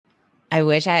I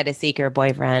wish I had a secret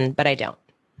boyfriend, but I don't.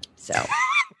 So.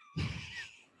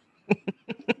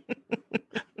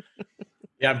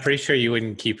 Yeah, I'm pretty sure you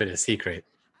wouldn't keep it a secret.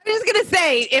 I was going to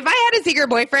say, if I had a secret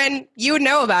boyfriend, you would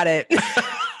know about it.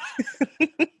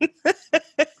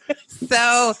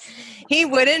 So he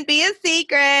wouldn't be a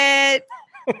secret.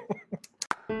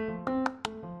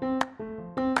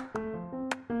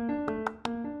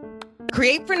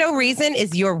 Create for No Reason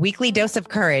is your weekly dose of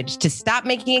courage to stop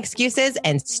making excuses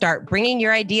and start bringing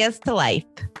your ideas to life.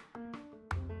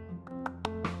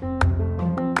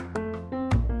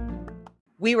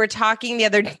 We were talking the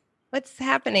other day. What's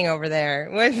happening over there?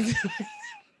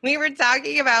 We were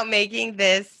talking about making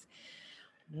this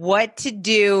what to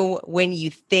do when you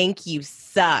think you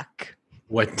suck.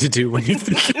 What to do when you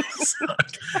think you suck.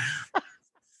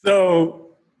 So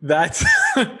that's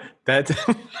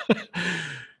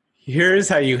here's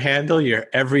how you handle your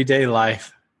everyday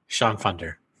life, Sean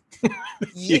Funder.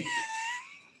 Yeah.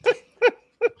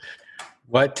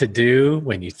 What to do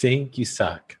when you think you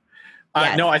suck.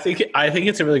 Yes. No, I think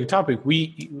it's a really good topic.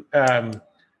 One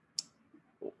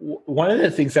of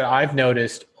the things that I've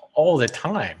noticed all the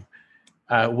time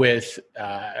with,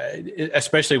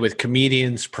 especially with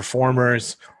comedians,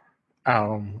 performers,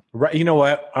 you know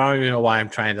what? I don't even know why I'm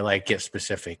trying to like get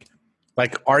specific.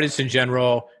 Like artists in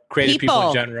general, creative people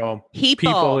in general,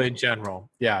 people in general.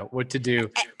 Yeah, what to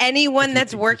do? Anyone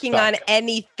that's working on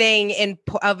anything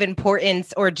of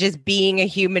importance or just being a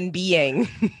human being.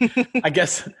 I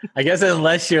guess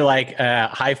unless you're like a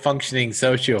high functioning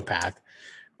sociopath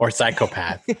or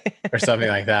psychopath or something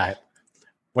like that,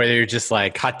 where you're just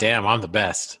like, hot damn, I'm the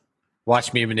best.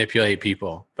 Watch me manipulate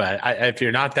people. But if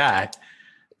you're not that,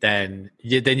 then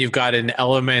you've got an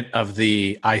element of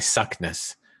the I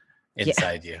suckness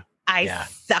inside you.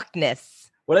 Suckness.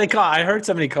 What do they call it? I heard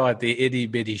somebody call it the itty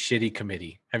bitty shitty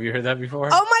committee. Have you heard that before?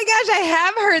 Oh my gosh, I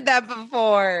have heard that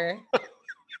before.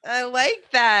 I like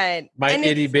that. My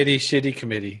itty bitty shitty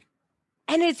committee.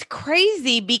 And it's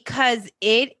crazy because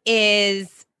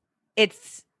it's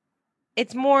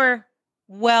more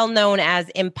well known as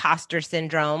imposter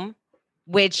syndrome,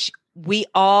 which we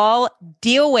all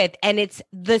deal with. And it's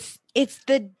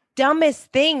the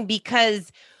dumbest thing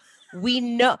because we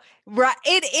know, right?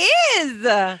 It is.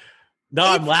 No,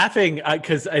 I'm laughing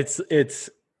because it's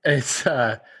the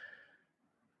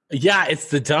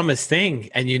dumbest thing,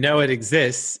 and you know it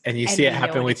exists, and you see it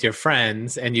happen with your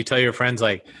friends, and you tell your friends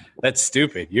like, "That's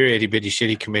stupid. Your itty bitty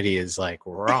shitty committee is like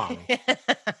wrong."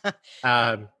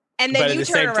 And then you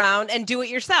turn around and do it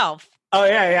yourself. Oh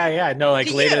yeah. No,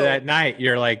 like later that night,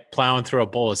 you're like plowing through a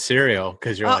bowl of cereal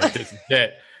because you're like, "This is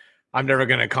it. I'm never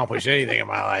going to accomplish anything in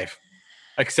my life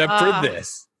except for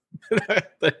this."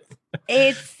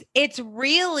 It's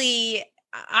really,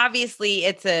 obviously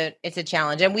it's a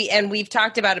challenge, and we've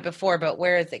talked about it before, but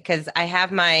where is it? Because I have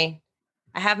my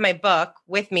book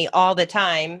with me all the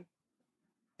time,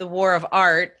 The War of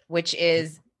Art, which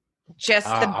is just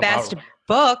the best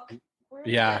book.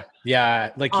 Yeah,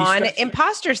 like on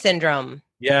imposter syndrome.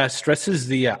 Yeah, stresses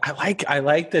the. I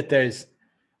like that. There's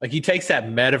like he takes that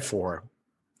metaphor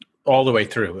all the way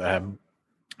through, and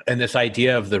this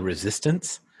idea of the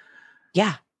resistance.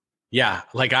 Yeah,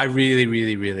 like I really,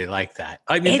 really, really like that.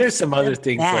 I mean, there's some other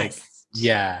things like,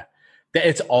 that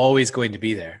it's always going to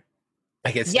be there.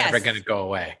 Like it's never going to go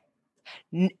away.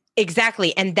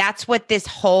 Exactly. And that's what the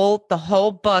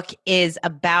whole book is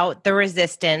about, the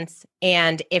resistance.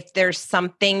 And if there's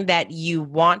something that you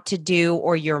want to do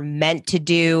or you're meant to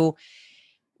do,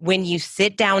 when you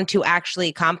sit down to actually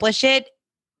accomplish it,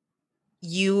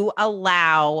 you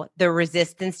allow the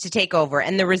resistance to take over.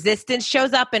 And the resistance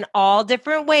shows up in all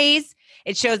different ways.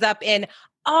 It shows up in,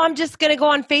 oh, I'm just going to go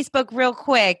on Facebook real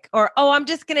quick. Or, oh, I'm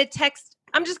just going to text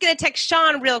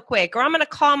Sean real quick. Or I'm going to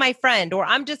call my friend. Or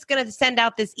I'm just going to send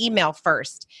out this email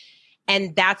first.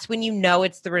 And that's when you know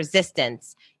it's the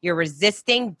resistance. You're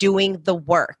resisting doing the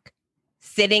work,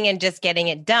 sitting and just getting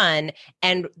it done.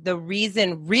 And the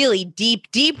reason, really deep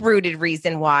rooted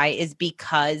reason why, is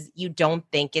because you don't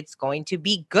think it's going to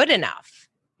be good enough.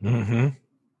 Mm-hmm.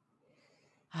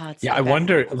 Oh, I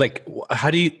wonder, like,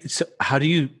 how do you,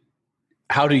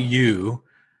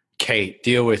 Kate,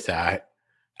 deal with that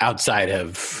outside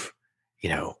of,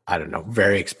 I don't know,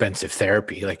 very expensive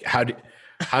therapy? Like, how do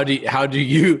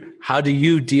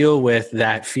you deal with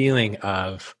that feeling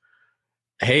of,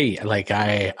 hey, like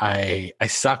I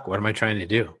suck. What am I trying to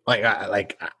do?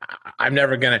 I'm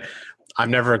never going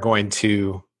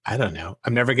to, I don't know.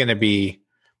 I'm never going to be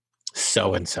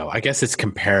so-and-so. I guess it's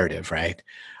comparative, right?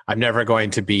 I'm never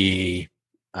going to be,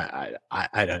 I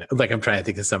don't know. Like I'm trying to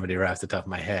think of somebody right off the top of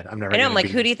my head. I'm like,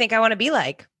 who do you think I want to be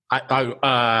like?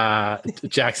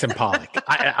 Jackson Pollock.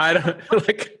 I don't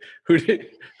like who do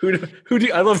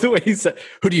I love the way he said,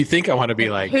 who do you think I want to be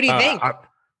like? Who do you think?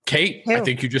 Kate. Who? I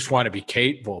think you just want to be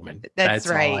Kate Woolman. That's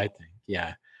right. All I think.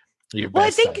 Yeah. Well, I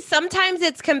think sometimes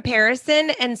it's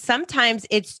comparison and sometimes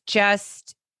it's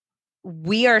just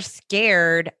we are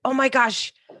scared. Oh my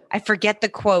gosh, I forget the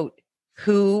quote.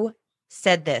 Who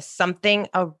said this? Something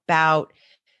about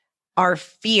our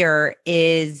fear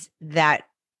is that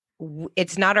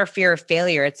it's not our fear of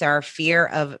failure. It's our fear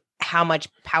of how much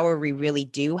power we really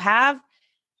do have,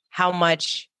 how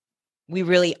much we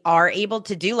really are able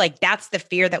to do. Like that's the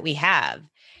fear that we have.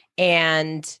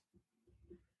 And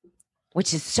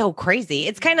which is so crazy.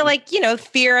 It's kind of like,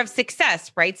 fear of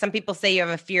success, right? Some people say you have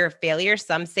a fear of failure.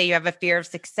 Some say you have a fear of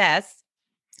success.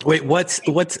 Wait, what's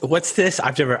this?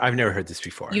 I've never heard this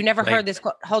before. You never heard this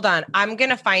quote? Hold on. I'm going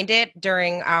to find it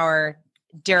during our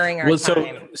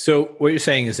time. So what you're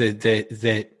saying is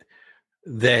that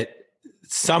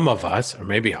some of us, or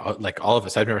maybe like all of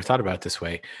us, I've never thought about it this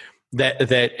way,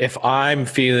 that if I'm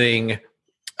feeling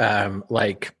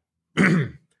like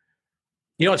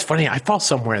it's funny. I fall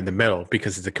somewhere in the middle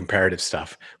because of the comparative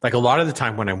stuff. Like a lot of the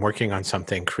time when I'm working on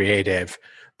something creative,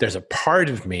 there's a part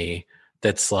of me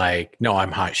that's like, no,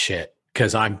 I'm hot shit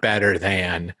because I'm better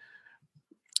than,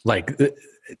 like,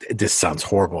 this sounds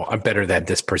horrible. I'm better than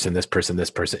this person.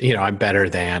 I'm better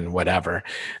than whatever.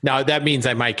 Now that means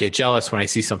I might get jealous when I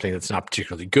see something that's not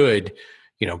particularly good,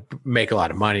 make a lot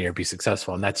of money or be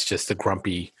successful. And that's just the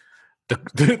grumpy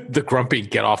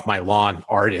get off my lawn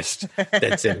artist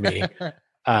that's in me.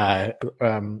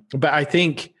 But I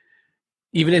think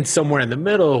even in somewhere in the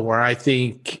middle where I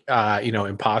think,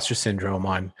 imposter syndrome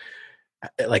on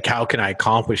like, how can I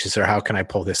accomplish this or how can I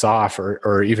pull this off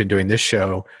or even doing this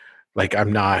show, like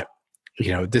I'm not,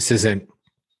 this isn't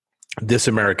This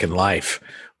American Life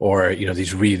or,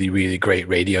 these really, really great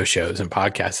radio shows and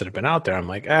podcasts that have been out there. I'm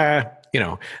like,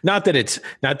 not that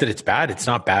it's bad. It's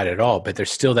not bad at all, but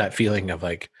there's still that feeling of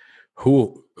like,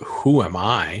 who am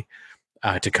I?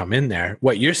 To come in there.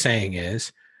 What you're saying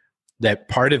is that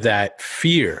part of that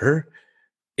fear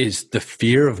is the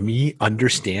fear of me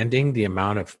understanding the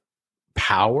amount of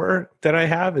power that I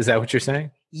have. Is that what you're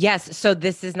saying? Yes. So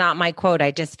this is not my quote.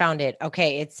 I just found it.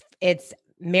 Okay. It's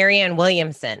Marianne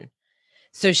Williamson.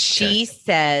 So she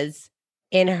says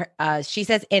in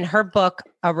her book,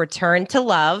 A Return to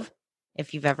Love,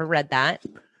 if you've ever read that.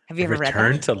 Have you ever read that?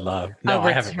 Return to Love. No,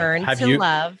 I haven't. Return to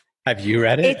Love. Have you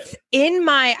read it? It's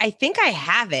I think I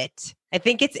have it. I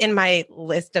think it's in my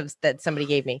list that somebody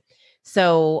gave me.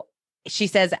 So she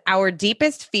says, our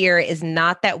deepest fear is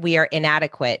not that we are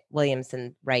inadequate,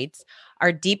 Williamson writes.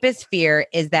 Our deepest fear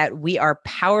is that we are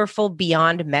powerful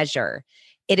beyond measure.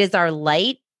 It is our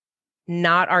light,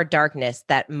 not our darkness,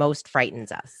 that most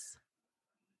frightens us.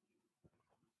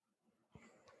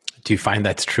 Do you find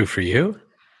that's true for you?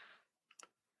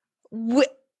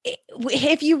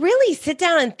 If you really sit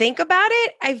down and think about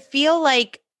it, I feel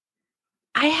like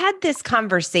I had this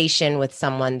conversation with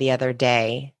someone the other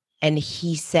day and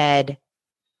he said,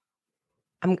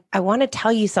 I want to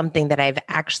tell you something that I've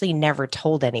actually never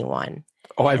told anyone.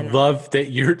 Oh, I love that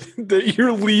you're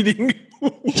leading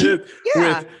with,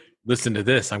 listen to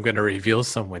this. I'm going to reveal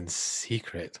someone's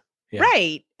secret. Yeah.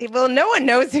 Right. Well, no one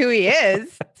knows who he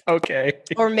is. Okay.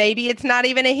 Or maybe it's not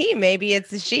even a he. Maybe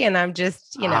it's a she. And I'm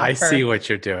just, I see what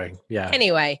you're doing. Yeah.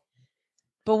 Anyway,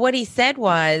 but what he said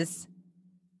was,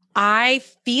 I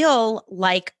feel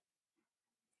like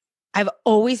I've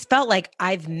always felt like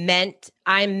I'm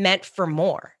meant for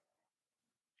more.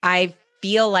 I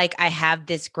feel like I have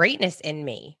this greatness in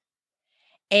me.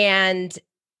 And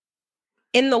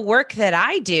in the work that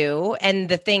I do and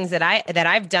the things that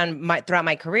I've done throughout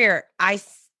my career,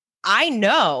 I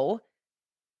know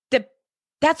that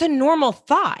that's a normal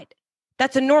thought.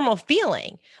 That's a normal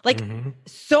feeling. Like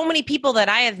so many people that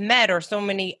I have met, or so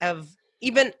many of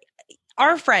even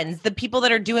our friends, the people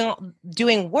that are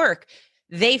doing work,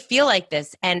 they feel like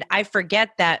this. And I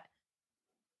forget that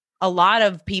a lot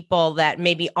of people that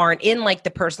maybe aren't in like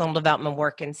the personal development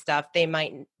work and stuff, they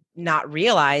might not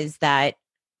realize that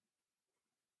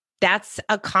that's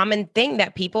a common thing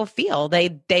that people feel.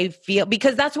 They feel,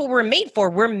 because that's what we're made for.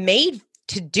 We're made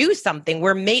to do something.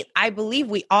 I believe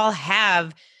we all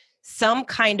have some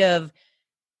kind of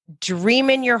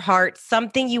dream in your heart,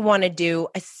 something you want to do,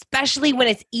 especially when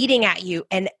it's eating at you.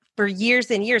 And for years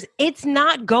and years, it's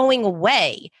not going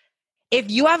away. If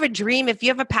you have a dream, if you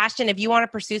have a passion, if you want to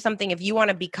pursue something, if you want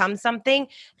to become something,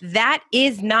 that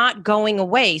is not going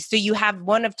away. So you have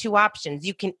one of two options.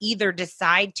 You can either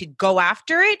decide to go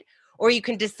after it, or you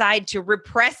can decide to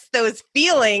repress those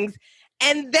feelings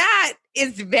And that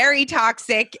is very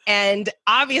toxic. And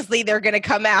obviously they're going to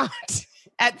come out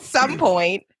at some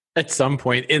point. At some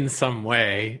point, in some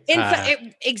way.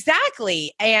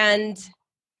 Exactly. And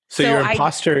so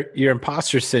your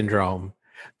imposter syndrome,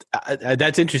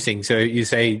 that's interesting. So you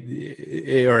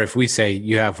say, or if we say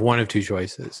you have one of two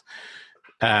choices,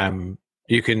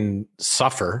 you can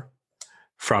suffer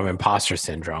from imposter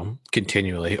syndrome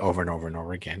continually over and over and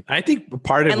over again. I think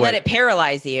part of let it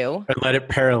paralyze you. And let it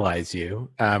paralyze you,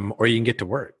 or you can get to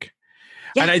work.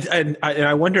 Yes. And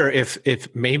I wonder if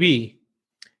maybe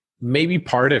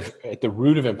part of at the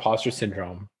root of imposter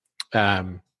syndrome,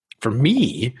 for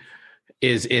me,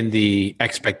 is in the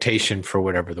expectation for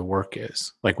whatever the work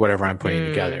is, like whatever I'm putting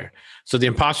together. So the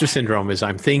imposter syndrome is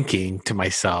I'm thinking to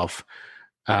myself,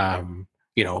 will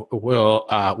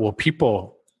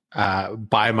people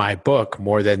buy my book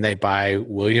more than they buy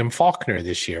William Faulkner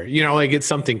this year? Like it's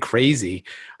something crazy.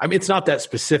 I mean, it's not that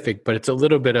specific, but it's a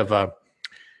little bit of a,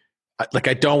 like,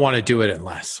 I don't want to do it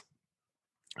unless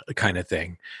kind of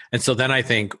thing. And so then I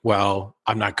think, well,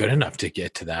 I'm not good enough to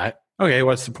get to that. Okay,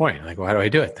 what's the point? Like, why do I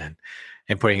do it then?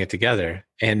 And putting it together.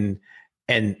 And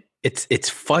it's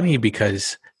funny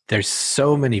because there's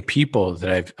so many people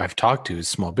that I've talked to,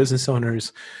 small business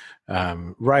owners,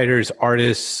 writers,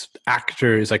 artists,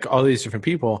 actors, like all these different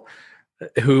people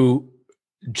who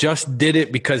just did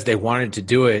it because they wanted to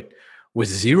do it with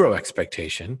zero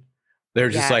expectation. They're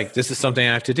just like, this is something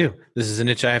I have to do. This is an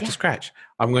itch I have to scratch.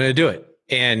 I'm going to do it.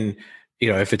 And,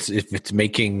 if it's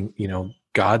making,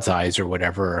 God's eyes or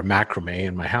whatever, or macrame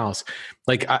in my house,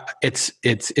 like it's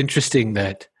interesting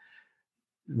that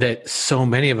so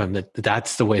many of them,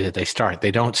 that's the way that they start.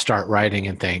 They don't start writing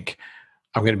and think,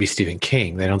 I'm going to be Stephen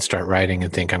King. They don't start writing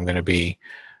and think I'm going to be,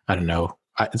 I don't know,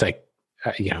 that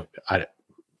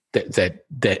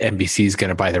NBC is going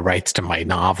to buy the rights to my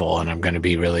novel and I'm going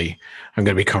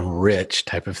to become rich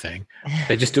type of thing.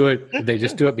 They just do it. They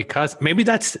just do it because maybe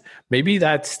that's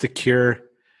the cure.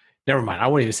 Never mind. I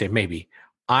won't even say maybe.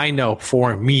 I know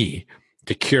for me,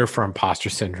 the cure for imposter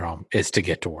syndrome is to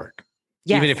get to work.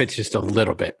 Yes. Even if it's just a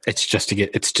little bit, it's just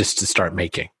to start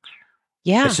making.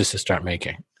 Yeah. It's just to start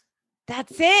making.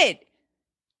 That's it.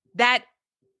 That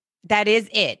is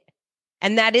it.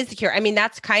 And that is the cure. I mean,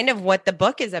 that's kind of what the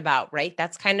book is about, right?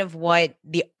 That's kind of what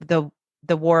the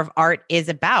War of Art is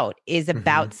about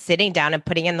sitting down and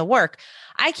putting in the work.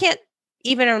 I can't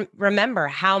even remember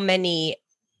how many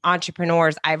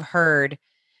entrepreneurs I've heard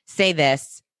say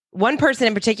this. One person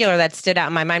in particular that stood out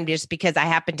in my mind just because I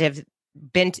happened to have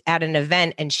been at an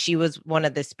event and she was one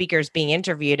of the speakers being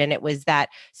interviewed, and it was that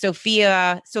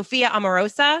Sophia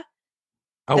Amoruso.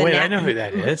 Oh, wait, I know who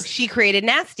that is. She created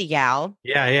Nasty Gal.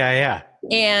 Yeah.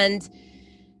 And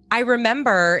I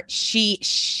remember she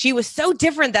was so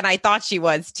different than I thought she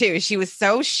was too. She was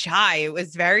so shy. It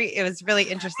was really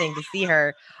interesting to see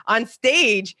her on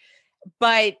stage,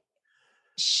 but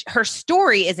her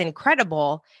story is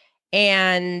incredible.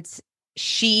 And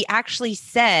she actually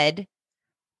said,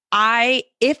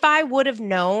 if I would have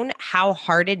known how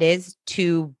hard it is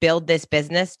to build this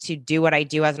business, to do what I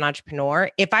do as an entrepreneur,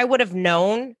 if I would have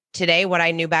known today what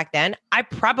I knew back then, I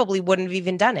probably wouldn't have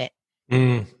even done it.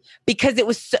 Because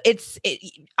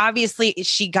obviously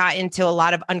she got into a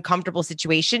lot of uncomfortable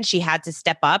situations. She had to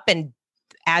step up, and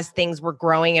as things were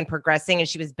growing and progressing and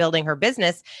she was building her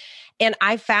business. And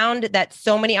I found that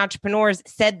so many entrepreneurs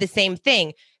said the same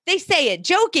thing. They say it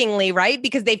jokingly, right?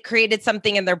 Because they've created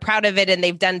something and they're proud of it and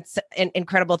they've done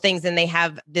incredible things and they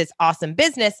have this awesome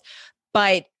business.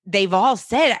 But they've all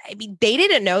said, I mean, they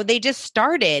didn't know. They just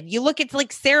started. You look at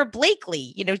like Sarah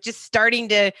Blakely, just starting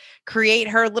to create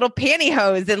her little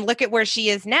pantyhose, and look at where she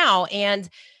is now. And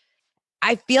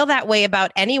I feel that way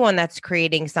about anyone that's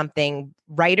creating something.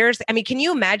 Writers, I mean, can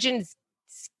you imagine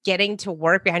getting to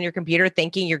work behind your computer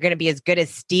thinking you're going to be as good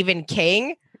as Stephen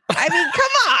King? I mean,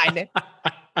 come on.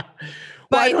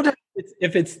 Well, I don't know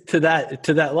if it's to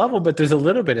that level, but there's a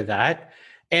little bit of that.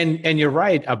 And you're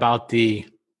right about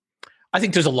I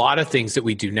think there's a lot of things that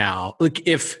we do now. Like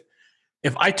if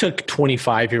I took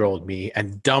 25-year-old me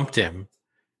and dumped him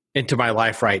into my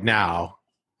life right now,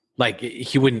 like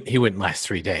he wouldn't last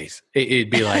 3 days. It'd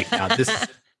be like, no,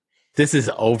 this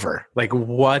is over. Like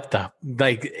what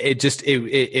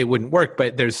it wouldn't work.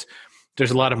 But there's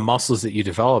a lot of muscles that you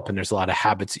develop, and there's a lot of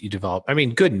habits that you develop. I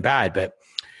mean, good and bad, but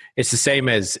it's the same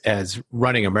as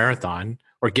running a marathon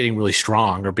or getting really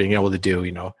strong or being able to do,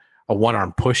 a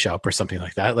one-arm push-up or something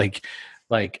like that. Like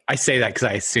I say that because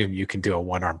I assume you can do a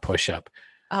one-arm push-up.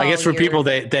 I guess for people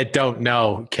that don't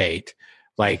know Kate,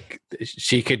 like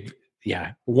she could,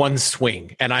 one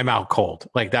swing and I'm out cold.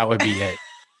 Like that would be it.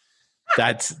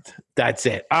 That's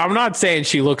it. I'm not saying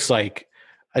she looks like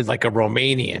as like a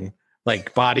Romanian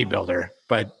like bodybuilder,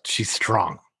 but she's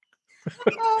strong.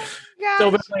 Oh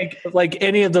So, gosh. but like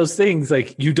any of those things,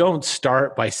 like you don't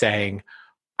start by saying,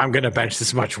 "I'm going to bench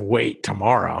this much weight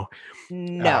tomorrow."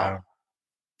 No.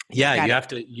 Yeah, Gotta you have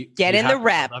to get you in have the to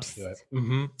build up reps. to it.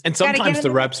 Mm-hmm. And Gotta get sometimes in the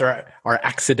the reps are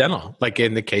accidental. Like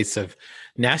in the case of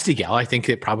Nasty Gal, I think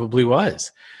it probably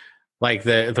was. Like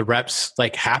the reps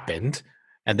like happened,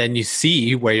 and then you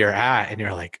see where you're at, and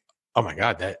you're like, "Oh my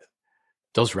god,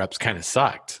 those reps kind of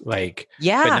sucked." Like,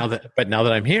 Yeah. but now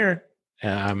that I'm here,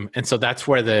 and so that's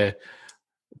where the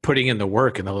putting in the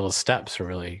work and the little steps are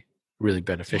really really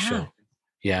beneficial.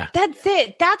 Yeah. That's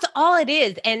it. That's all it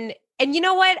is. And you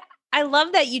know what? I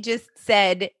love that you just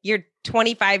said you're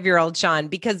 25-year-old Sean,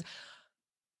 because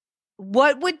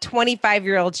what would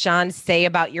 25-year-old Sean say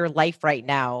about your life right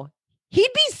now?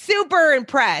 He'd be super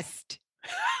impressed.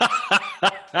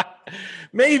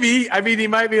 Maybe. I mean, he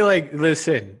might be like,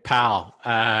 "Listen, pal,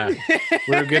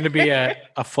 we're going to be a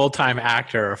full-time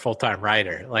actor or a full-time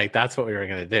writer. Like, that's what we were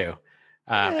going to do."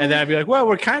 And then I'd be like, "Well,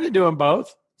 we're kind of doing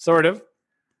both, sort of.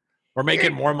 We're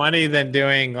making more money than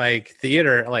doing like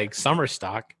theater, like summer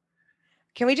stock."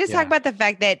 Can we just talk about the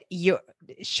fact that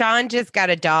Sean just got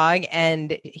a dog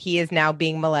and he is now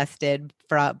being molested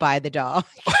by the dog?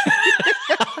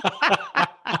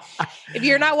 If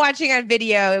you're not watching on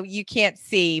video, you can't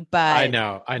see, but I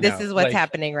know. This is what's like,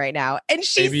 happening right now. And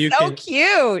she's so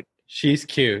cute. She's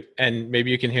cute. And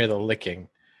maybe you can hear the licking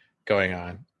going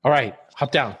on. All right,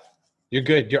 hop down. You're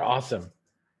good. You're awesome.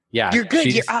 Yeah. You're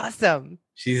good. You're awesome.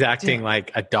 She's acting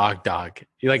like a dog.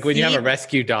 Like when you have a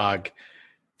rescue dog,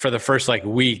 for the first like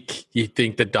week, you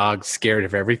think the dog's scared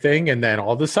of everything. And then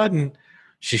all of a sudden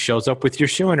she shows up with your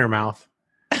shoe in her mouth.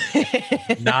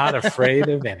 Not afraid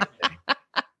of anything.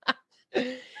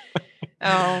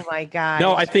 Oh my God.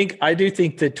 No, I do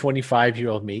think that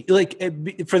 25-year-old me, like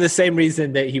for the same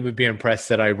reason that he would be impressed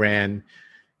that I ran,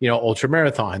 ultra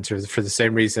marathons, or for the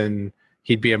same reason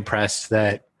he'd be impressed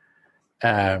that,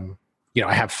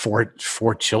 I have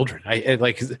four children. I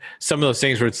like some of those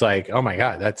things where it's like, oh my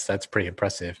God, that's pretty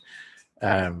impressive.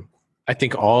 I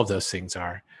think all of those things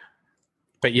are,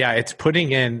 but yeah, it's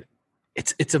putting in,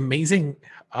 it's amazing.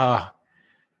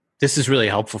 This is really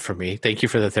helpful for me. Thank you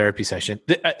for the therapy session.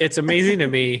 It's amazing to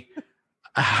me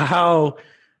how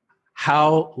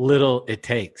little it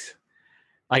takes.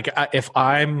 Like if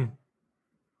I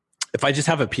just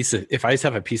have a piece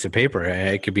of paper,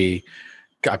 it could be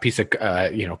a piece of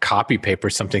copy paper,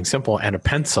 something simple, and a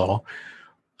pencil,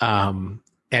 and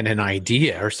an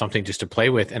idea or something just to play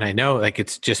with. And I know like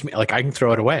it's just me, like I can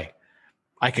throw it away.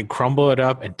 I can crumble it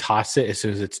up and toss it as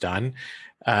soon as it's done.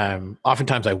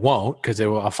 Oftentimes I won't, because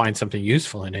I'll find something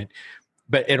useful in it.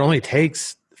 But it only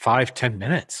takes 5-10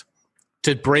 minutes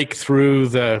to break through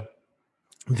the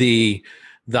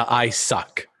I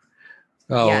suck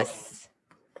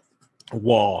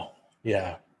wall.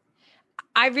 Yeah.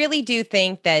 I really do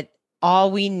think that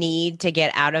all we need to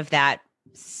get out of that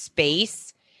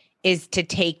space is to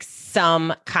take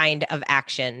some kind of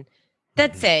action.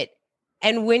 That's it.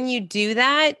 And when you do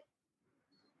that,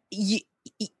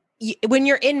 when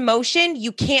you're in motion,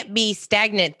 you can't be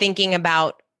stagnant thinking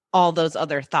about all those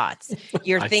other thoughts.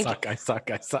 You're thinking, I suck.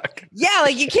 Yeah,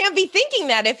 like you can't be thinking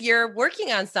that if you're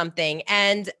working on something.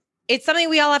 And it's something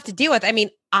we all have to deal with. I mean,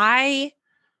 I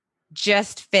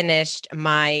just finished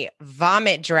my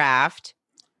vomit draft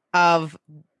of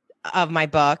my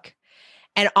book.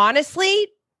 And honestly,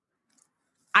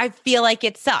 I feel like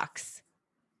it sucks.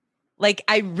 Like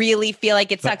I really feel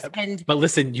like it sucks. But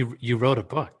listen, you wrote a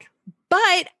book.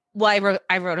 But I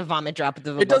wrote a vomit draft of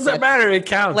the book. It doesn't matter. It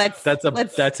counts. That's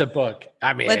a book.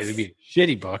 I mean, it'd be a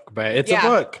shitty book, but it's a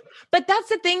book. But that's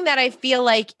the thing that I feel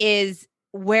like is,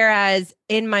 whereas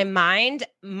in my mind,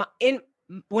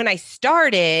 when I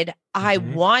started, I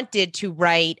wanted to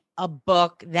write a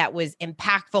book that was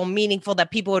impactful, meaningful,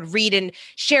 that people would read and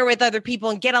share with other people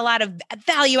and get a lot of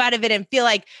value out of it and feel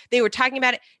like they were talking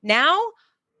about it now.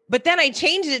 But then I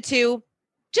changed it to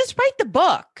just write the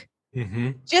book.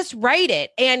 Just write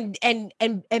it and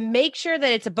make sure that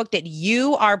it's a book that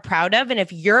you are proud of. And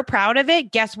if you're proud of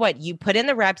it, guess what? You put in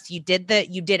the reps, you did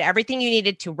everything you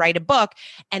needed to write a book.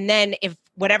 And then if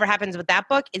whatever happens with that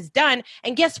book is done,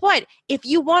 and guess what? If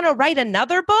you want to write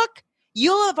another book,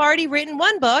 you'll have already written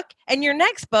one book, and your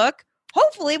next book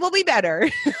hopefully will be better.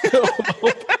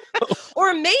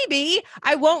 Or maybe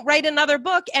I won't write another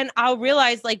book and I'll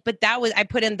realize I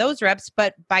put in those reps,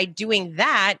 but by doing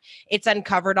that, it's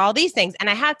uncovered all these things. And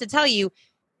I have to tell you,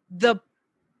 the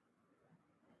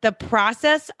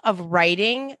process of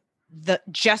writing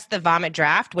just the vomit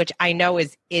draft, which I know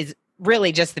is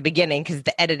really just the beginning, because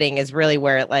the editing is really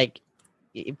where it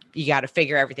you got to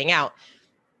figure everything out.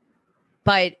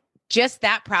 But just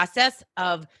that process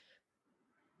of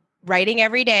writing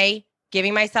every day,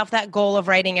 giving myself that goal of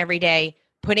writing every day,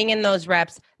 putting in those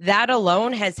reps, that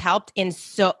alone has helped in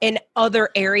other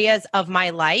areas of my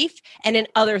life and in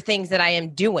other things that I am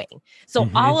doing. So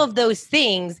all of those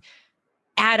things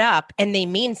add up and they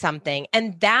mean something.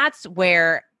 And that's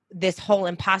where this whole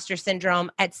imposter syndrome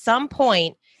at some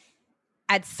point,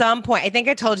 I think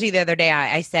I told you the other day,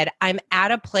 I said, I'm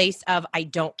at a place of, I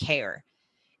don't care.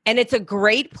 And it's a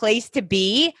great place to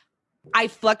be. I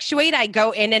fluctuate. I go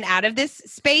in and out of this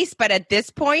space, but at this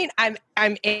point I'm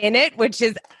in it, which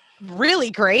is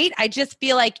really great. I just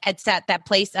feel like it's at that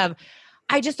place of,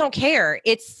 I just don't care.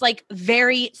 It's like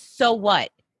very, so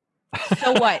what?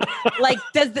 So what? Like,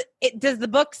 does the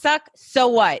book suck? So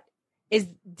what?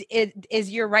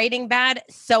 Is your writing bad?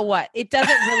 So what? It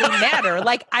doesn't really matter.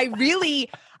 Like, I feel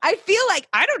like,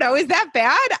 I don't know, is that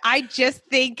bad? I just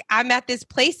think I'm at this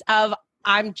place of,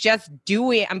 I'm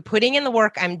putting in the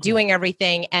work, I'm doing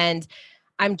everything, and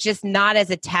I'm just not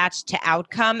as attached to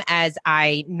outcome as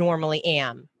I normally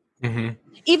am. Mm-hmm.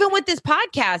 Even with this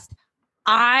podcast,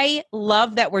 I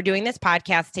love that we're doing this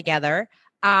podcast together.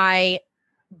 I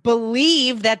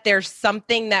believe that there's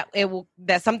something that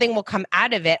something will come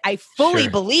out of it. I fully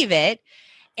believe it.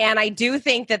 And I do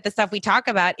think that the stuff we talk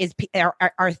about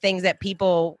are things that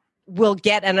people will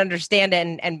get and understand.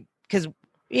 And because,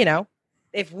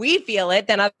 if we feel it,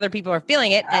 then other people are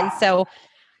feeling it. And so,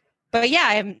 but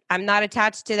yeah, I'm not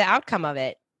attached to the outcome of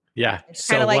it. Yeah. It's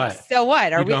kind of like, so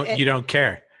what? You don't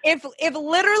care. If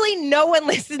literally no one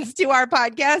listens to our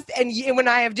podcast and you and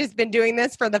I have just been doing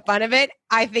this for the fun of it,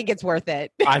 I think it's worth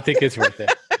it. I think it's worth it.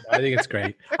 I think it's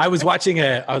great. I was watching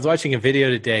a video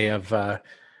today of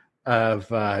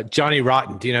Johnny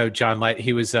Rotten. Do you know John Light?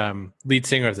 He was lead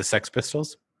singer of the Sex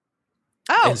Pistols.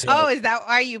 Is that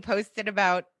why you posted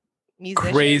about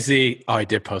musicians? Crazy. Oh, I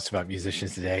did post about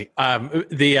musicians today.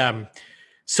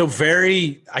 So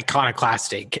very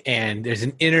iconoclastic. And there's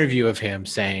an interview of him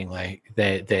saying like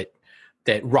that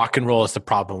rock and roll is the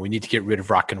problem. We need to get rid of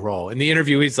rock and roll. In the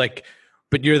interview, he's like,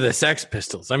 but you're the Sex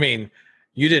Pistols. I mean,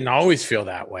 you didn't always feel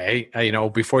that way,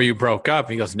 before you broke up.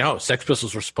 And he goes, no, Sex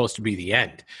Pistols were supposed to be the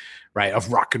end, right,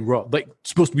 of rock and roll. Like,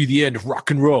 supposed to be the end of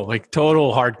rock and roll. Like,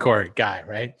 total hardcore guy,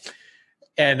 right?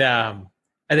 And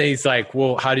then he's like,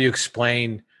 well, how do you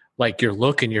explain like your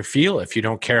look and your feel if you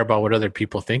don't care about what other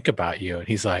people think about you? And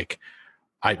he's like,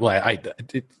 I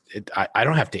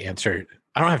don't have to answer.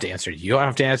 I don't have to answer to you. I don't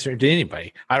have to answer to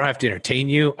anybody. I don't have to entertain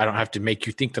you. I don't have to make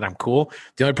you think that I'm cool.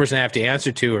 The only person I have to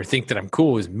answer to or think that I'm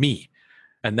cool is me.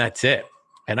 And that's it.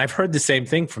 And I've heard the same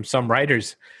thing from some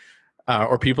writers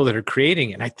or people that are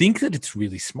creating. And I think that it's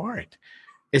really smart.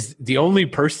 Is the only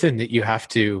person that you have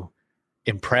to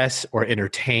impress or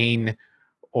entertain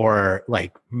or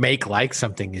like make like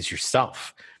something is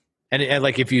yourself. And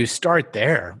like, if you start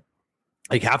there,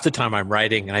 like half the time I'm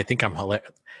writing and I think I'm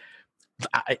hilarious.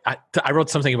 I wrote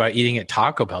something about eating at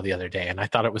Taco Bell the other day, and I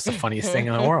thought it was the funniest thing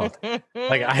in the world.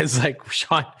 Like, I was like,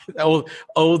 Sean,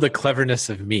 the cleverness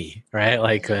of me, right?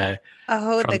 Like, the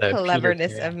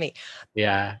cleverness of me.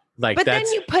 Yeah. Like, but then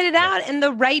you put it out and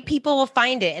the right people will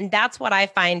find it. And that's what I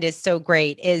find is so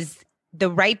great is the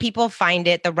right people find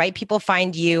it. The right people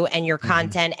find you and your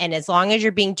content. And as long as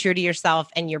you're being true to yourself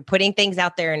and you're putting things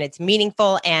out there and it's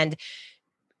meaningful, and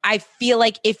I feel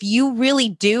like if you really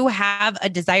do have a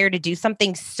desire to do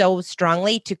something so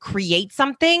strongly, to create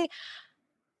something,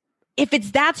 if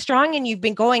it's that strong and you've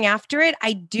been going after it,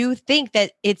 I do think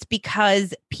that it's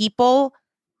because people,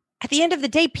 at the end of the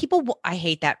day, I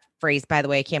hate that phrase, by the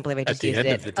way. I can't believe I just used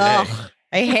it. Oh,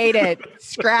 I hate it.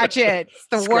 Scratch it. It's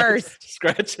the worst.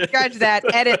 Scratch it. Scratch that.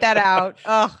 Edit that out.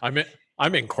 Oh, I'm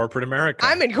in corporate America.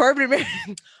 We're going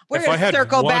to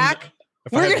circle back.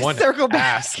 We're going to circle back.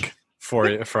 Ask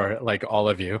for like all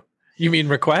of you. You mean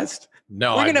request?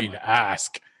 No, I mean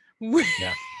ask.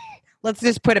 Yeah. Let's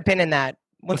just put a pin in that.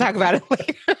 We'll talk about it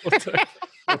later.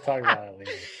 We'll talk about it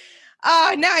later.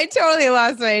 Oh, no, I totally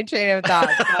lost my train of thought.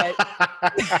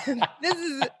 But this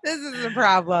is a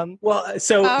problem. Well,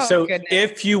 so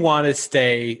if you want to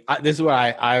stay, this is what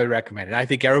I would recommend. And I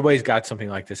think everybody's got something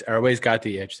like this. Everybody's got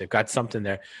the itch. They've got something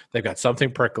there. They've got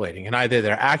something percolating, and either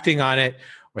they're acting on it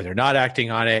or they're not acting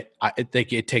on it. I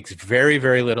think it takes very,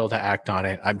 very little to act on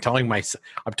it. I'm talking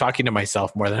to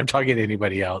myself more than I'm talking to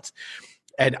anybody else.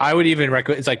 And I would even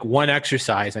recommend, it's like one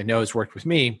exercise I know has worked with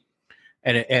me.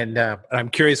 And I'm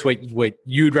curious what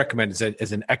you'd recommend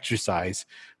as an exercise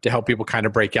to help people kind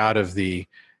of break out of the,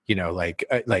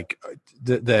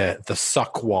 the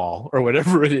suck wall or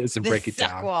whatever it is and break it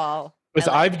down. Wall. Because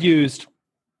I've used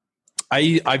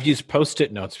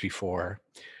Post-it notes before.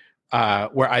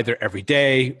 where either every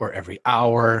day or every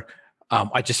hour,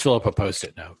 I just fill up a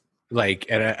Post-it note. Like,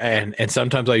 and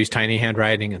sometimes I'll use tiny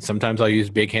handwriting, and sometimes I'll use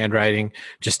big handwriting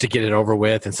just to get it over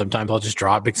with. And sometimes I'll just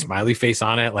draw a big smiley face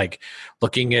on it, like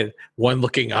looking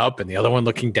up and the other one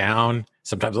looking down.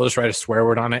 Sometimes I'll just write a swear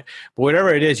word on it. But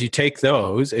whatever it is, you take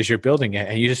those as you're building it,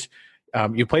 and you just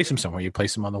you place them somewhere. You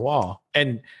place them on the wall,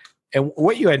 and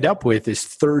what you end up with is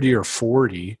 30 or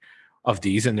 40 of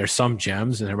these, and there's some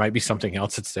gems, and there might be something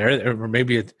else that's there, or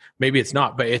maybe it's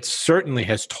not. But it certainly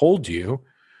has told you,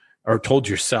 or told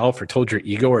yourself, or told your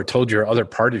ego, or told your other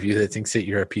part of you that thinks that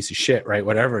you're a piece of shit, right?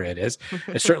 Whatever it is,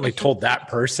 it certainly told that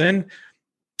person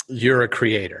you're a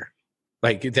creator,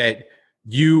 like that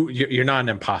you're not an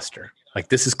imposter. Like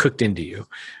this is cooked into you,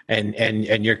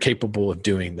 and you're capable of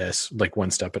doing this like one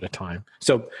step at a time.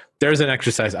 So there's an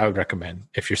exercise I would recommend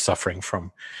if you're suffering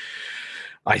from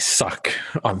I suck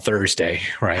on Thursday,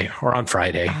 right? Or on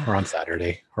Friday, or on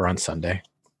Saturday, or on Sunday.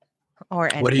 Or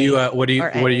what do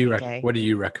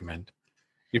you recommend?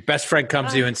 Your best friend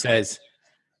comes to you and says,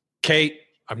 "Kate,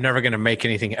 I'm never going to make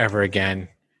anything ever again.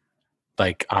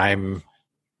 Like I'm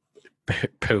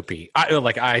poopy.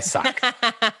 I suck."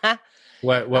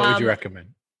 What would you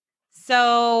recommend?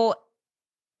 So,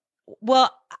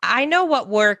 well, I know what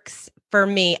works for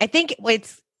me. I think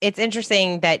it's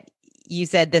interesting that you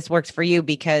said this works for you,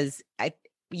 because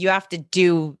you have to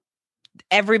do.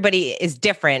 Everybody is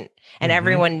different, and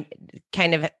everyone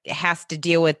kind of has to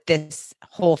deal with this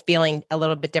whole feeling a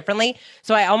little bit differently.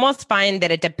 So I almost find that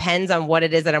it depends on what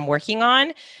it is that I'm working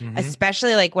on,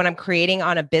 especially like when I'm creating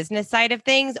on a business side of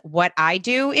things. What I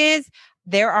do is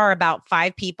there are about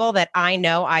 5 people that I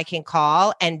know I can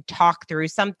call and talk through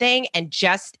something, and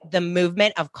just the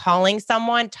movement of calling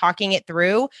someone, talking it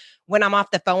through when I'm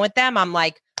off the phone with them, I'm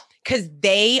like, because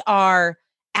they are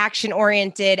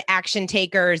action-oriented, action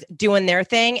takers doing their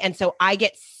thing. And so I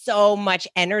get so much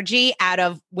energy out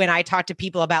of when I talk to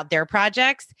people about their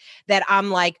projects that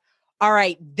I'm like, all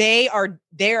right, they are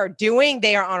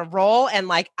on a roll, and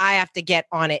like, I have to get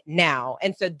on it now.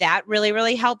 And so that really,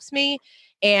 really helps me.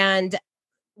 And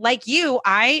like you,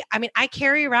 I mean, I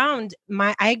carry around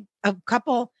a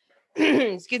couple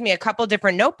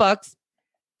different notebooks,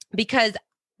 because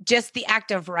just the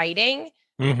act of writing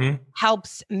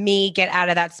helps me get out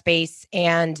of that space.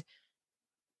 And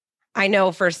I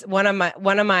know for one of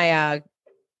my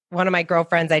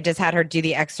girlfriends, I just had her do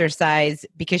the exercise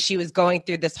because she was going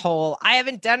through this whole, I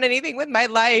haven't done anything with my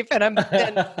life, and I'm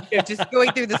just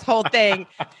going through this whole thing.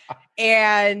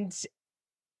 And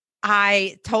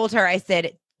I told her, I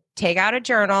said, take out a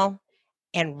journal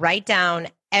and write down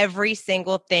every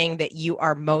single thing that you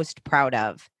are most proud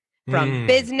of, from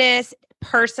business,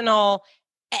 personal,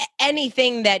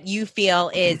 anything that you feel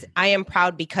is, I am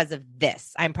proud because of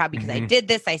this. I'm proud because I did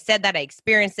this. I said that. I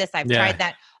experienced this. I've tried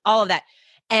that, all of that.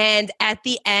 And at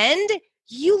the end,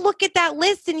 you look at that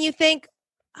list and you think,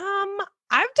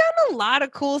 I've done a lot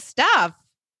of cool stuff.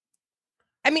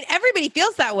 I mean, everybody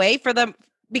feels that way for them,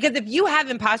 because if you have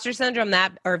imposter syndrome,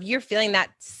 or if you're feeling that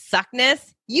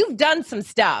suckness, you've done some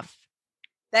stuff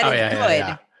that is good.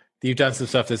 Yeah. You've done some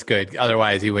stuff that's good.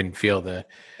 Otherwise, you wouldn't feel the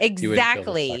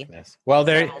exactly. Well,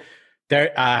 there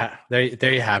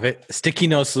you have it. Sticky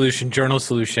note solution, journal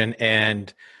solution,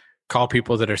 and call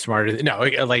people that are smarter.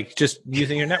 Like just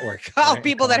using your network. Call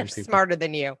people that are smarter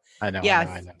than you. I know. Yes.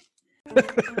 I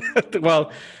know.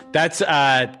 Well, that's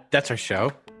our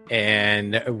show,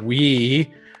 and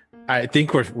I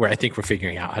think we're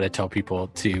figuring out how to tell people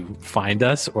to find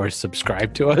us or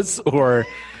subscribe to us or.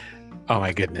 Oh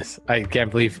my goodness! I can't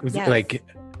believe. Yes. Like,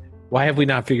 why have we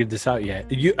not figured this out yet?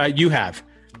 You have.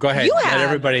 Go ahead. Let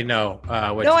everybody know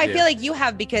what. No, to I do. feel like you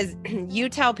have, because you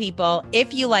tell people,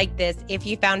 if you like this, if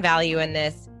you found value in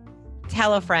this,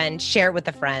 tell a friend, share it with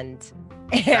a friend.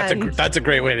 And that's a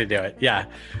great way to do it. Yeah,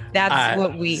 that's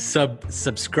what we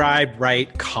subscribe,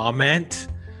 write, comment,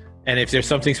 and if there's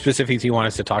something specific you want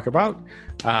us to talk about,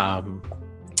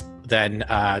 then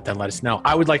let us know.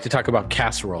 I would like to talk about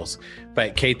casseroles,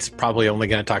 but Kate's probably only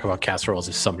going to talk about casseroles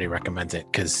if somebody recommends it,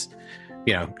 because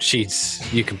you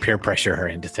can peer pressure her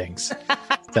into things.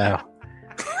 So,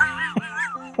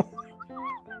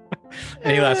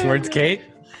 any last words, Kate?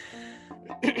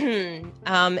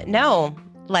 No.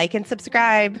 Like and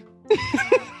subscribe.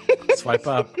 Swipe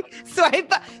up.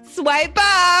 Swipe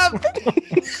up.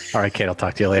 All right, Kate, I'll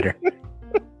talk to you later.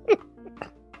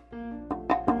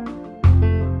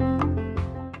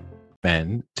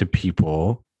 Men to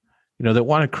people, that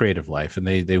want a creative life, and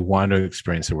they want to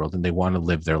experience the world, and they want to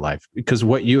live their life. Because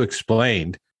what you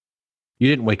explained, you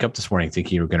didn't wake up this morning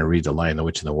thinking you were going to read The Lion, the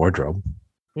Witch, and the Wardrobe.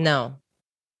 No.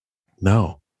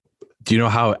 Do you know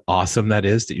how awesome that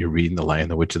is that you're reading The Lion,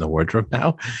 the Witch, and the Wardrobe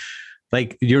now?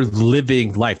 Like you're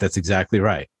living life. That's exactly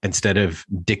right. Instead of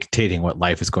dictating what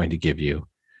life is going to give you,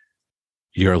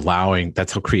 you're allowing,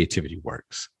 that's how creativity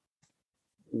works.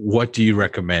 What do you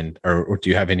recommend, or do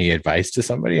you have any advice to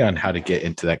somebody on how to get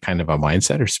into that kind of a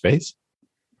mindset or space?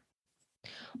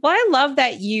 Well, I love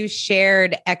that you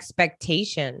shared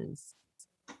expectations.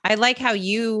 I like how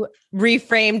you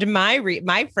reframed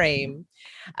my frame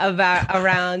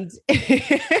around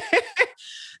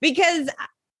because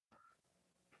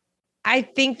I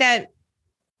think that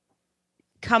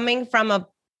coming from a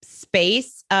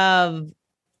space of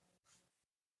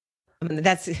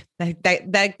that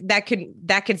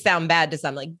could sound bad to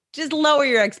some, like just lower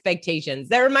your expectations.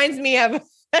 That reminds me of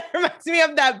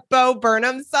that Bo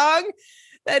Burnham song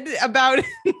that about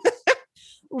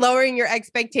lowering your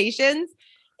expectations.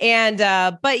 And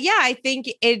but yeah, I think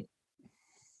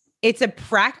it's a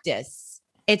practice.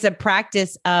 It's a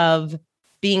practice of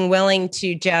being willing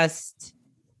to just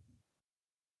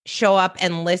show up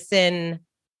and listen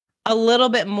a little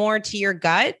bit more to your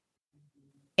gut.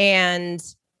 And,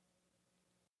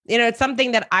 you know, it's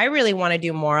something that I really want to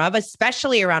do more of,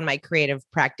 especially around my creative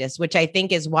practice, which I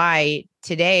think is why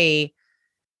today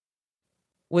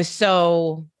was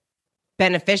so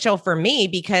beneficial for me,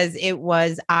 because it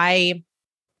was, I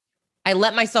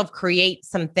let myself create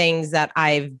some things that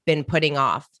I've been putting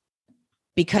off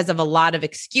because of a lot of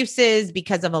excuses,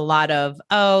 because of a lot of,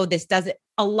 a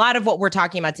lot of what we're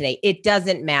talking about today, it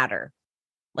doesn't matter.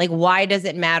 Like, why does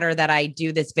it matter that I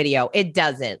do this video? It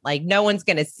doesn't. Like, no one's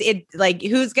going to see it. Like,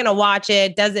 who's going to watch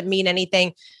it? Doesn't mean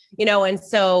anything, you know? And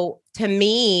so to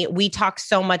me, we talk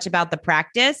so much about the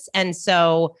practice. And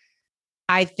so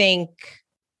I think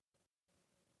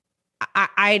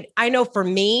I know for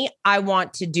me, I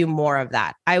want to do more of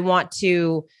that. I want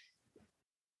to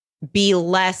be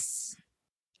less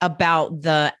about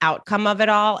the outcome of it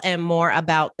all and more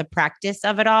about the practice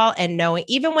of it all. And knowing,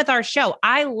 even with our show,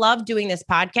 I love doing this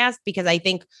podcast because I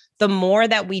think the more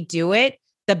that we do it,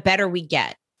 the better we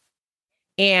get.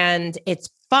 And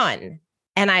it's fun.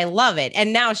 And I love it.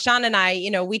 And now Sean and I, you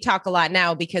know, we talk a lot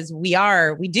now because we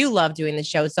do love doing the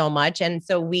show so much. And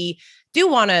so we do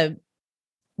want to,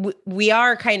 we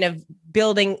are kind of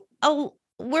building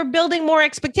we're building more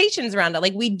expectations around it.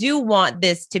 Like, we do want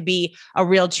this to be a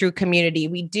real true community.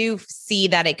 We do see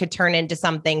that it could turn into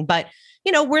something, but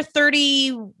you know, we're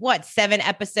 7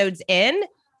 episodes in.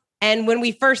 And when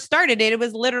we first started it, it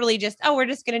was literally just, oh, we're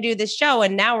just going to do this show.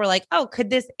 And now we're like, oh,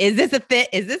 is this a fit?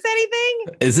 Is this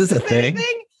anything? Is this a thing?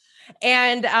 Anything?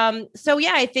 And so,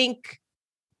 yeah, I think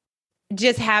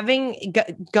just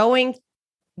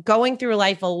going through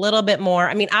life a little bit more.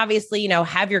 I mean, obviously, you know,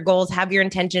 have your goals, have your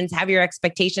intentions, have your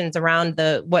expectations around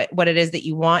what it is that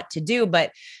you want to do,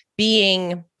 but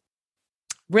being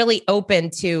really open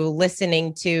to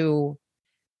listening to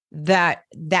that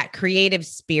creative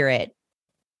spirit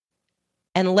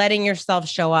and letting yourself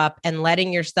show up and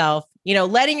letting yourself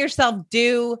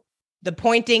do the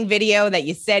pointing video that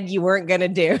you said you weren't going to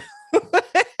do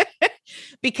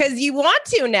because you want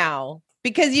to now,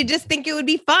 because you just think it would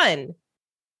be fun.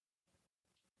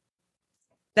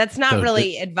 That's not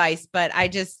really advice, but I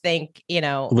just think, you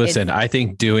know. Listen, I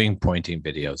think doing pointing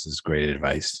videos is great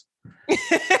advice.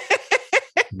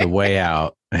 The way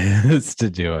out is to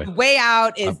do it. The way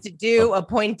out is to do a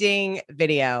pointing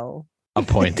video. A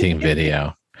pointing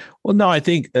video. Well, no, I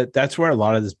think that's where a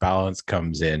lot of this balance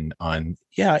comes in on,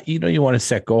 yeah, you know, you want to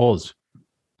set goals.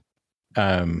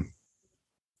 But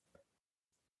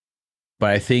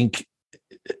I think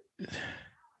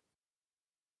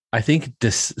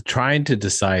trying to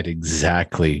decide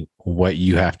exactly what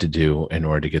you have to do in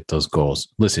order to get those goals.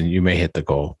 Listen, you may hit the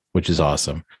goal, which is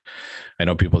awesome. I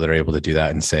know people that are able to do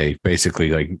that and say, basically,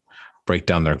 like, break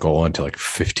down their goal into like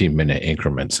 15-minute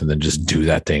increments and then just do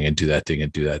that thing and do that thing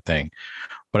and do that thing.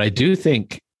 But I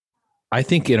think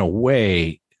in a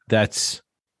way that's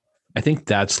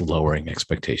lowering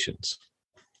expectations,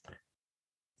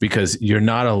 because you're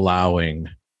not allowing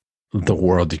the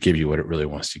world to give you what it really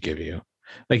wants to give you.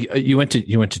 Like, you went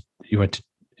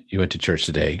to church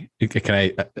today.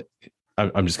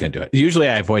 I'm just going to do it. Usually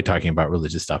I avoid talking about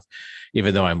religious stuff,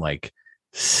 even though I'm like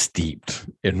steeped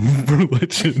in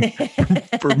religion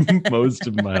for most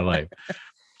of my life.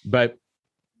 But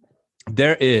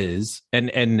there is, and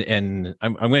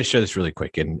I'm going to share this really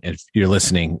quick. And if you're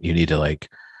listening, you need to like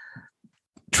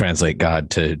translate God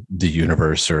to the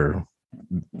universe or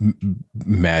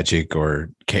magic or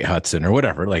Kate Hudson or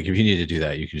whatever. Like, if you need to do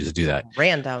that, you can just do that.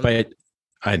 Random. But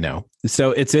I know.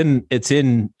 So it's in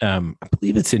I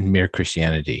believe it's in Mere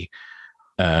Christianity.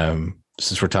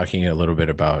 Since we're talking a little bit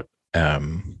about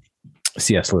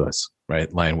C.S. Lewis,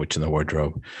 right? Lion, Witch, and the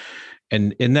Wardrobe.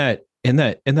 And in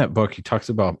that book, he talks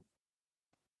about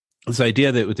this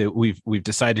idea that we've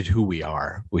decided who we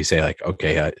are. We say like,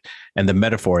 okay, and the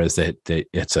metaphor is that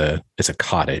it's a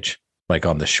cottage like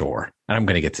on the shore. And I'm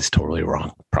going to get this totally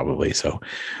wrong, probably. So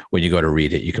when you go to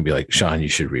read it, you can be like, Sean, you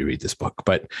should reread this book.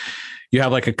 But you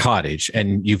have like a cottage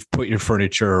and you've put your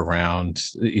furniture around,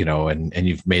 and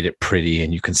you've made it pretty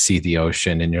and you can see the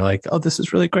ocean and you're like, oh, this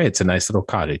is really great. It's a nice little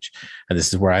cottage and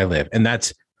this is where I live. And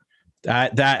that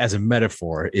as a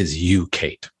metaphor is you,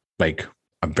 Kate. Like,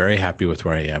 I'm very happy with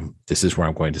where I am. This is where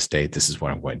I'm going to stay. This is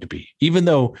where I'm going to be. Even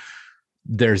though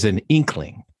there's an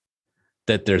inkling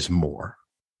that there's more.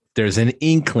 There's an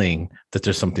inkling that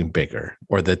there's something bigger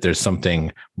or that there's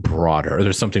something broader or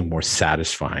there's something more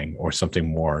satisfying or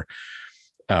something more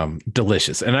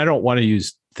delicious. And I don't want to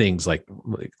use things like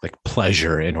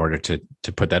pleasure in order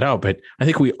to put that out, but I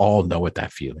think we all know what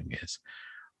that feeling is.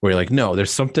 Where you're like, no,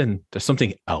 there's something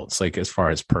else, like as far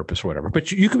as purpose or whatever.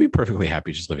 But you can be perfectly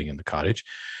happy just living in the cottage.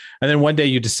 And then one day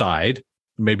you decide,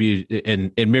 maybe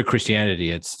in Mere Christianity,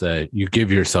 it's you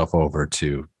give yourself over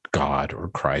to God or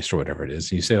Christ or whatever it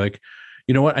is. And you say like,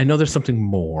 you know what? I know there's something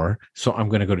more, so I'm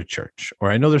going to go to church. Or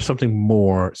I know there's something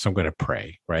more, so I'm going to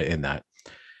pray, right? In that.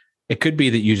 It could be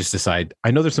that you just decide,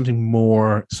 I know there's something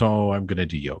more, so I'm going to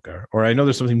do yoga. Or I know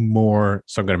there's something more,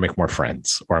 so I'm going to make more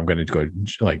friends. Or I'm going to go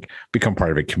like become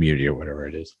part of a community or whatever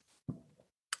it is.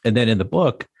 And then in the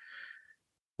book,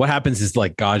 what happens is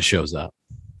like God shows up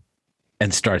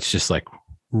and starts just like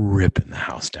ripping the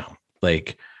house down,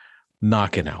 like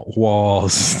knocking out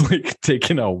walls, like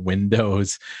taking out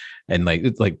windows and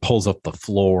like pulls up the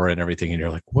floor and everything. And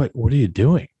you're like, what are you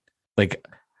doing? Like,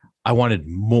 I wanted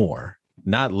more.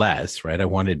 Not less, right? I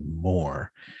wanted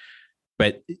more.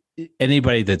 But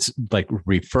anybody that's like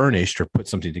refurnished or put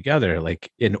something together,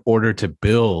 like in order to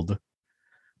build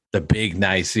the big,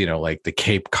 nice, like the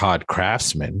Cape Cod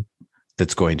craftsman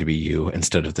that's going to be you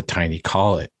instead of the tiny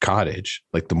cottage,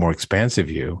 like the more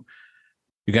expansive you're going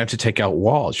to have to take out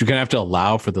walls. You're going to have to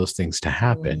allow for those things to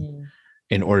happen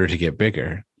in order to get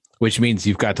bigger, which means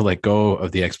you've got to let go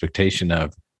of the expectation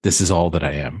of this is all that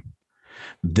I am.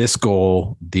 This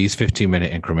goal, these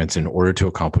 15-minute increments, in order to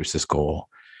accomplish this goal,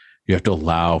 you have to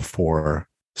allow for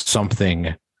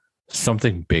something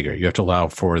bigger. You have to allow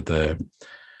for the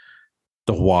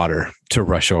water to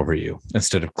rush over you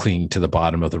instead of clinging to the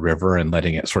bottom of the river and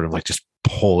letting it sort of like just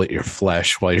pull at your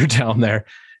flesh while you're down there.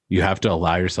 You have to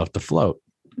allow yourself to float.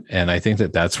 And I think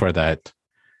that's where that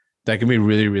can be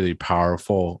really, really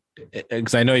powerful.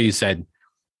 Because I know you said,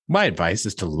 my advice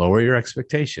is to lower your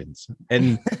expectations.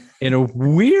 And in a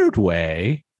weird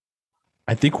way,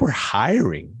 I think we're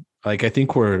hiring. Like, I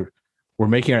think we're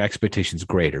making our expectations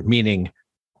greater, meaning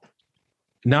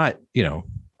not,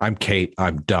 I'm Kate,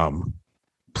 I'm dumb.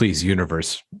 Please,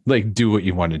 universe, like do what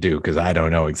you want to do because I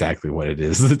don't know exactly what it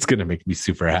is that's going to make me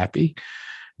super happy.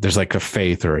 There's like a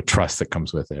faith or a trust that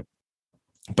comes with it.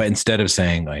 But instead of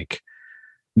saying like,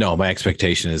 no, my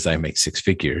expectation is I make 6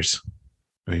 figures.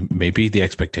 I mean, maybe the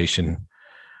expectation,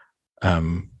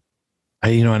 and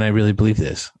I really believe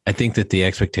this. I think that the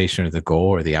expectation or the goal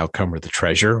or the outcome or the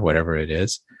treasure, whatever it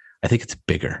is, I think it's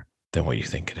bigger than what you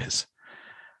think it is.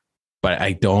 But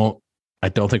I don't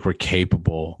think we're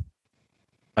capable.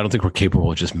 I don't think we're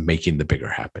capable of just making the bigger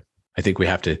happen. I think we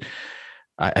have to.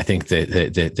 I think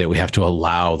that we have to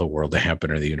allow the world to happen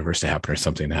or the universe to happen or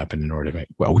something to happen in order to make.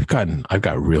 Well, I've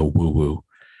got real woo woo.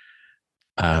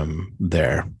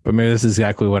 There, but maybe this is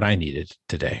exactly what I needed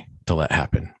today to let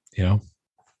happen,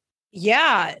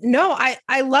 Yeah, no,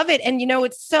 I love it. And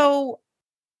it's so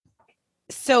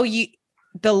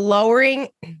the lowering,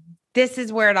 this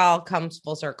is where it all comes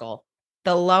full circle.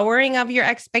 The lowering of your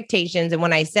expectations. And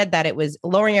when I said that, it was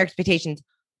lowering your expectations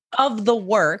of the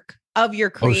work of your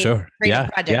creative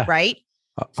project, right?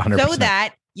 100%. So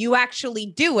that you actually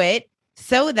do it,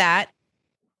 so that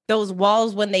those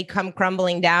walls, when they come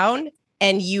crumbling down,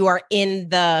 and you are in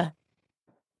the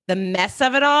mess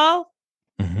of it all,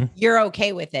 you're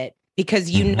okay with it because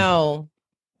you know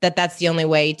that that's the only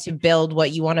way to build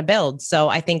what you want to build. So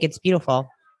I think it's beautiful.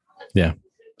 Yeah,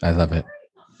 I love it.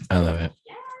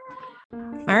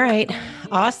 All right.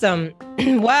 Awesome.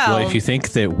 Well, if you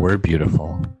think that we're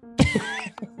beautiful,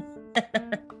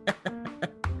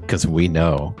 because we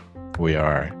know we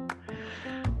are.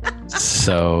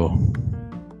 So...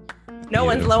 No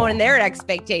one's lowering their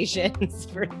expectations.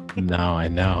 No, I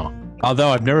know.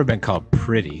 Although I've never been called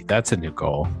pretty. That's a new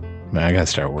goal. Man, I got to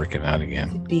start working out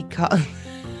again. Be called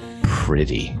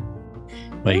pretty.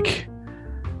 Like,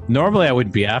 normally I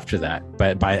wouldn't be after that.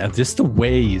 But by just the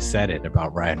way you said it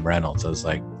about Ryan Reynolds, I was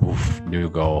like, oof, new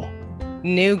goal.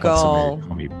 New Want somebody goal. to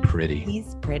call me pretty.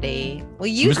 He's pretty. Well,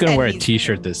 I'm you just gonna said wear a he's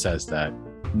T-shirt pretty. that says that.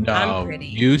 I'm No, pretty.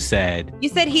 you said You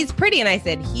said he's pretty, and I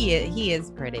said he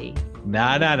is pretty. no.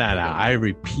 I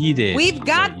repeated. We've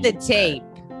got what the you said. tape.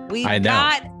 We've I know.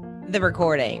 got the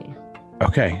recording.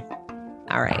 Okay,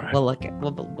 All right, All right. we'll look it.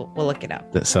 We'll look it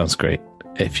up. that sounds great.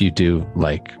 If you do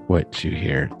like what you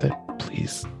hear, then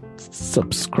please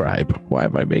subscribe. Why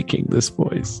am I making this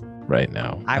voice right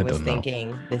now? I was don't know.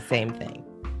 thinking the same thing.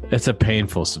 It's a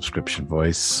painful subscription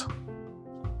voice.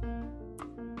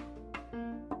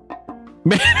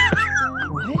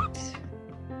 What?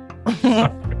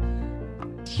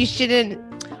 You shouldn't.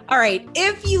 All right,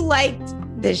 if you liked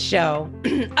this show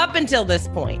up until this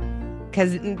point,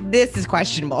 because this is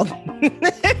questionable,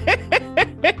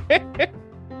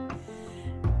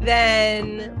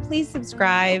 then please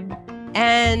subscribe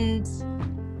and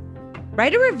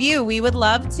write a review. We would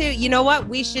love to. You know what?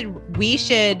 We should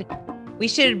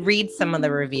read some of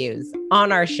the reviews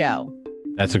on our show.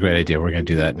 That's a great idea. We're going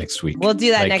to do that next week. We'll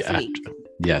do that Like, next week.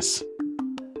 Yes.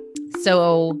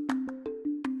 So,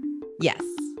 yes.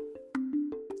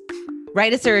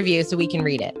 Write us a review so we can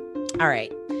read it. All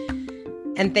right.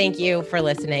 And thank you for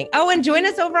listening. Oh, and join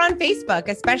us over on Facebook,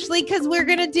 especially because we're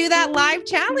going to do that live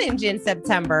challenge in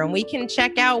September and we can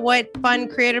check out what fun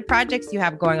creative projects you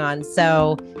have going on.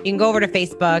 So you can go over to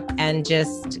Facebook and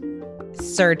just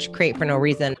search Create for No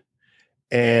Reason.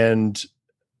 And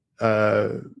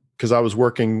because I was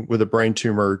working with a brain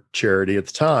tumor charity at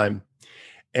the time,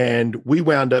 and we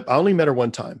wound up, I only met her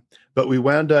one time, but we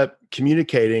wound up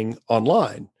communicating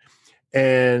online.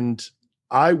 And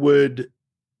I would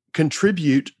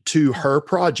contribute to her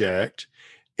project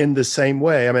in the same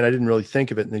way. I mean, I didn't really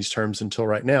think of it in these terms until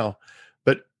right now,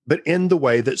 but in the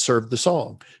way that served the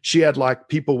song. She had like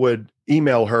people would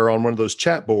email her on one of those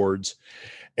chat boards,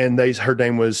 and her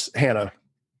name was Hannah.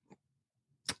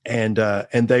 And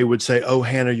they would say, "Oh,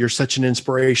 Hannah, you're such an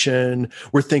inspiration.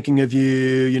 We're thinking of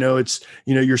you.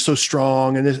 You're so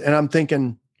strong." And I'm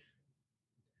thinking,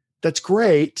 that's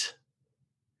great.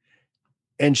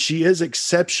 And she is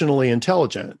exceptionally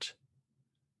intelligent,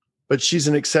 but she's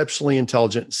an exceptionally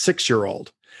intelligent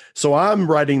 6-year-old. So I'm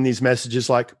writing these messages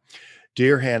like,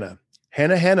 "Dear Hannah,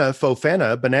 Hannah,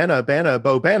 Fofana, banana, bana,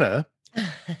 bobana,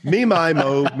 me, my,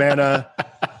 mo, mana,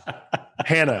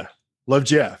 Hannah. Love,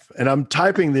 Jeff." And I'm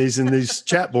typing these in these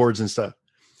chat boards and stuff.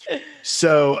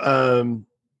 So,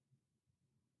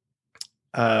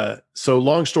 so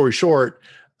long story short,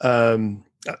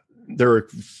 there are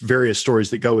various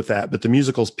stories that go with that, but the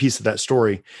musical piece of that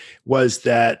story was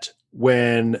that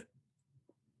when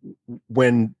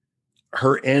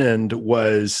her end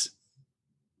was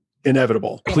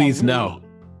inevitable. Please no.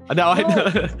 No,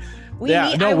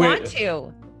 I want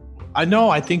to. I know.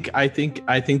 I think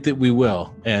that we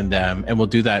will, and we'll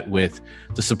do that with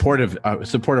the support of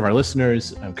our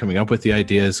listeners, coming up with the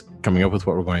ideas, coming up with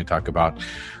what we're going to talk about,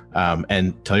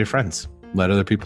 and tell your friends, let other people